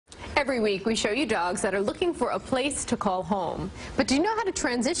Every week we show you dogs that are looking for a place to call home. But do you know how to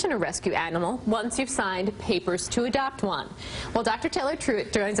transition a rescue animal once you've signed papers to adopt one? Well, Dr. Taylor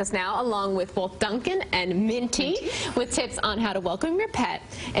Truitt joins us now along with both Duncan and Minty with tips on how to welcome your pet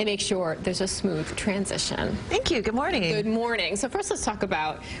and make sure there's a smooth transition. Thank you. Good morning. Good morning. So first let's talk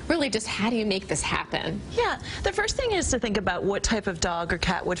about really just how do you make this happen? Yeah, the first thing is to think about what type of dog or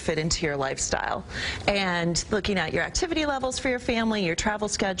cat would fit into your lifestyle and looking at your activity levels for your family, your travel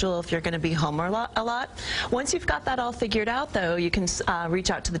schedule, if you're going to be home a lot. Once you've got that all figured out, though, you can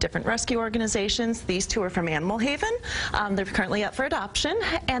reach out to the different rescue organizations. These two are from Animal Haven. They're currently up for adoption,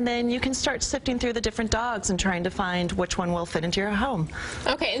 and then you can start sifting through the different dogs and trying to find which one will fit into your home.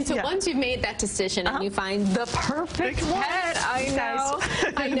 Okay, and so once you've made that decision and you find the perfect pet,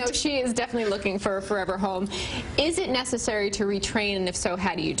 I know she is definitely looking for a forever home. Is it necessary to retrain, and if so,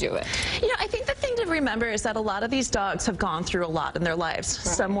 how do you do it? You know, I think the thing to remember is that a lot of these dogs have gone through a lot in their lives,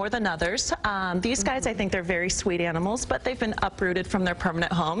 some more than others. These guys, I think they're very sweet animals, but they've been uprooted from their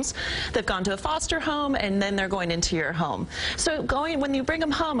permanent homes. They've gone to a foster home, and then they're going into your home. So when you bring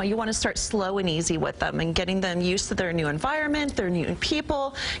them home, you want to start slow and easy with them and getting them used to their new environment, their new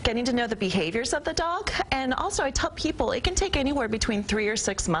people, getting to know the behaviors of the dog. And also, I tell people it can take anywhere between 3 or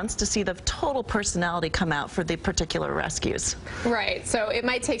 6 months to see the total personality come out for the particular rescues. Right. So it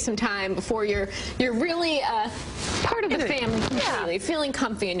might take some time before you're really part of the family completely, feeling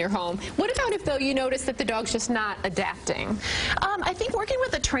comfy in your home. What about if, though, you notice that the dog's just not adapting? I think working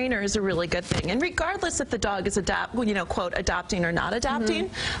with a trainer is a really good thing, and regardless if the dog is quote, adopting or not adopting,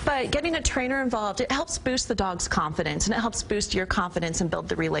 but getting a trainer involved, it helps boost the dog's confidence, and it helps boost your confidence and build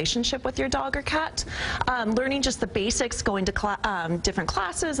the relationship with your dog or cat. Learning just the basics, going to different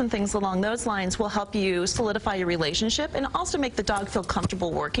classes and things along those lines will help you solidify your relationship and also make the dog feel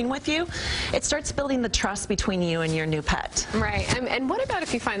comfortable working with you. It starts building the trust between you and your new pet. Right. And what about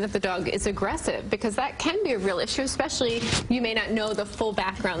if you find that the dog is aggressive? Because that can be a real issue, especially you may not know the full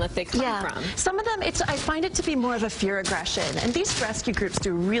background that they come from. Some of them, I find it to be more of a fear aggression. And these rescue groups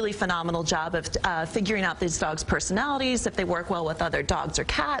do a really phenomenal job of figuring out these dogs' personalities, if they work well with other dogs or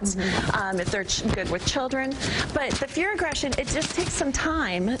cats, if they're good with children. But the fear aggression, it just takes some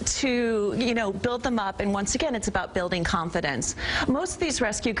time to, build them up. And once again, it's about building confidence. Most of these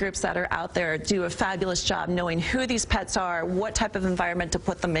rescue groups that are out there do a fabulous job knowing who these pets are, what type of environment to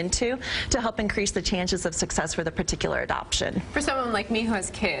put them into to help increase the chances of success for the particular adoption. For someone like me who has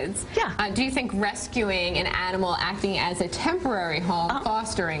kids, do you think rescuing an animal acting as a temporary home,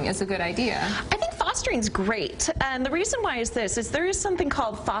 fostering, is a good idea? I think fostering is great, and the reason why is this, is there is something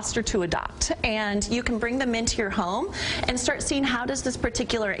called foster to adopt, and you can bring them into your home and start seeing how does this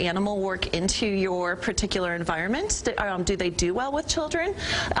particular animal work into your particular environment. Do they do well with children?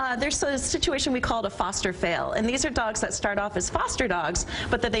 There's a situation we call it a foster fail, and these are dogs that start off as foster dogs,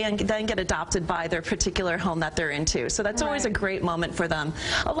 but that they then get adopted by their particular home that they're into. So that's always a great moment for them.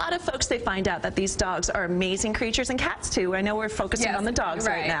 A lot of folks, they find out that these dogs are amazing creatures, and cats too. I know we're focusing on the dogs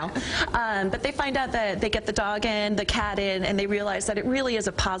right now, but they find out that they get the dog in, the cat in, and they realize that it really is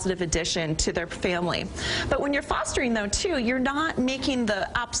a positive addition to their family. But when you're fostering, though, too, you're not making the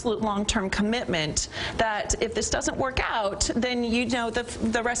absolute long-term commitment that if this doesn't work out, then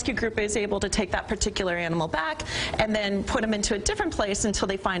the rescue group is able to take that particular animal back and then put them into a different place until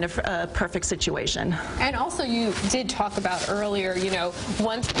they find a perfect situation. And also, you did talk about earlier,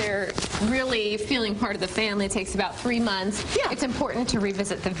 once they're really feeling part of the family, it takes about 3 months. It's important to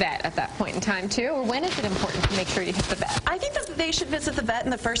revisit the vet at that point in time, too? Or when is it important to make sure you hit the vet? I think that they should visit the vet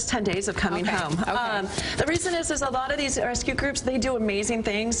in the first 10 days of coming home. The reason is a lot of these rescue groups, they do amazing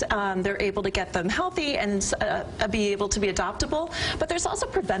things. They're able to get them healthy and be able to be adoptable. But there's also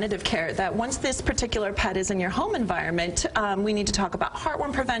preventative care that once this particular pet is in your home environment, we need to talk about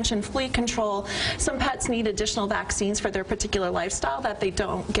heartworm prevention, flea control. Some pets need additional vaccines for their particular lifestyle that they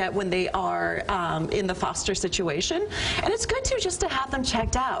don't get when they are in the foster situation. And it's good, too, just to have them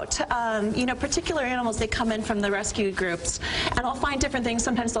checked out. Particular animals, they come in from the rescue groups, and I'll find different things.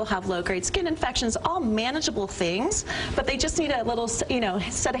 Sometimes they'll have low-grade skin infections, all manageable things, but they just need a little,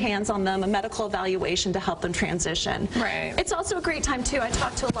 set of hands on them, a medical evaluation to help them transition. Right. It's also a great time, too. I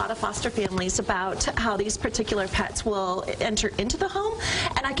talk to a lot of foster families about how these particular pets will enter into the home,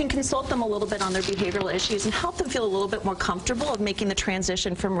 and I can consult them a little bit on their behavioral issues and help them feel a little bit more comfortable of making the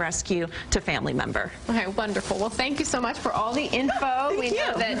transition from rescue to family member. Okay, wonderful. Well, thank you so much for all the info. We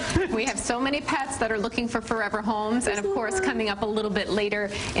know that we have so many pets that are looking for forever homes, and of course, coming up a little bit later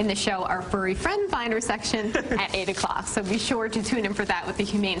in the show, our Furry Friend Finder section at 8 o'clock. So be sure to tune in for that with the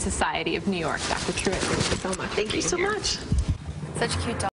Humane Society of New York. Dr. Truitt, thank you so much. Thank you so much. Such cute dogs.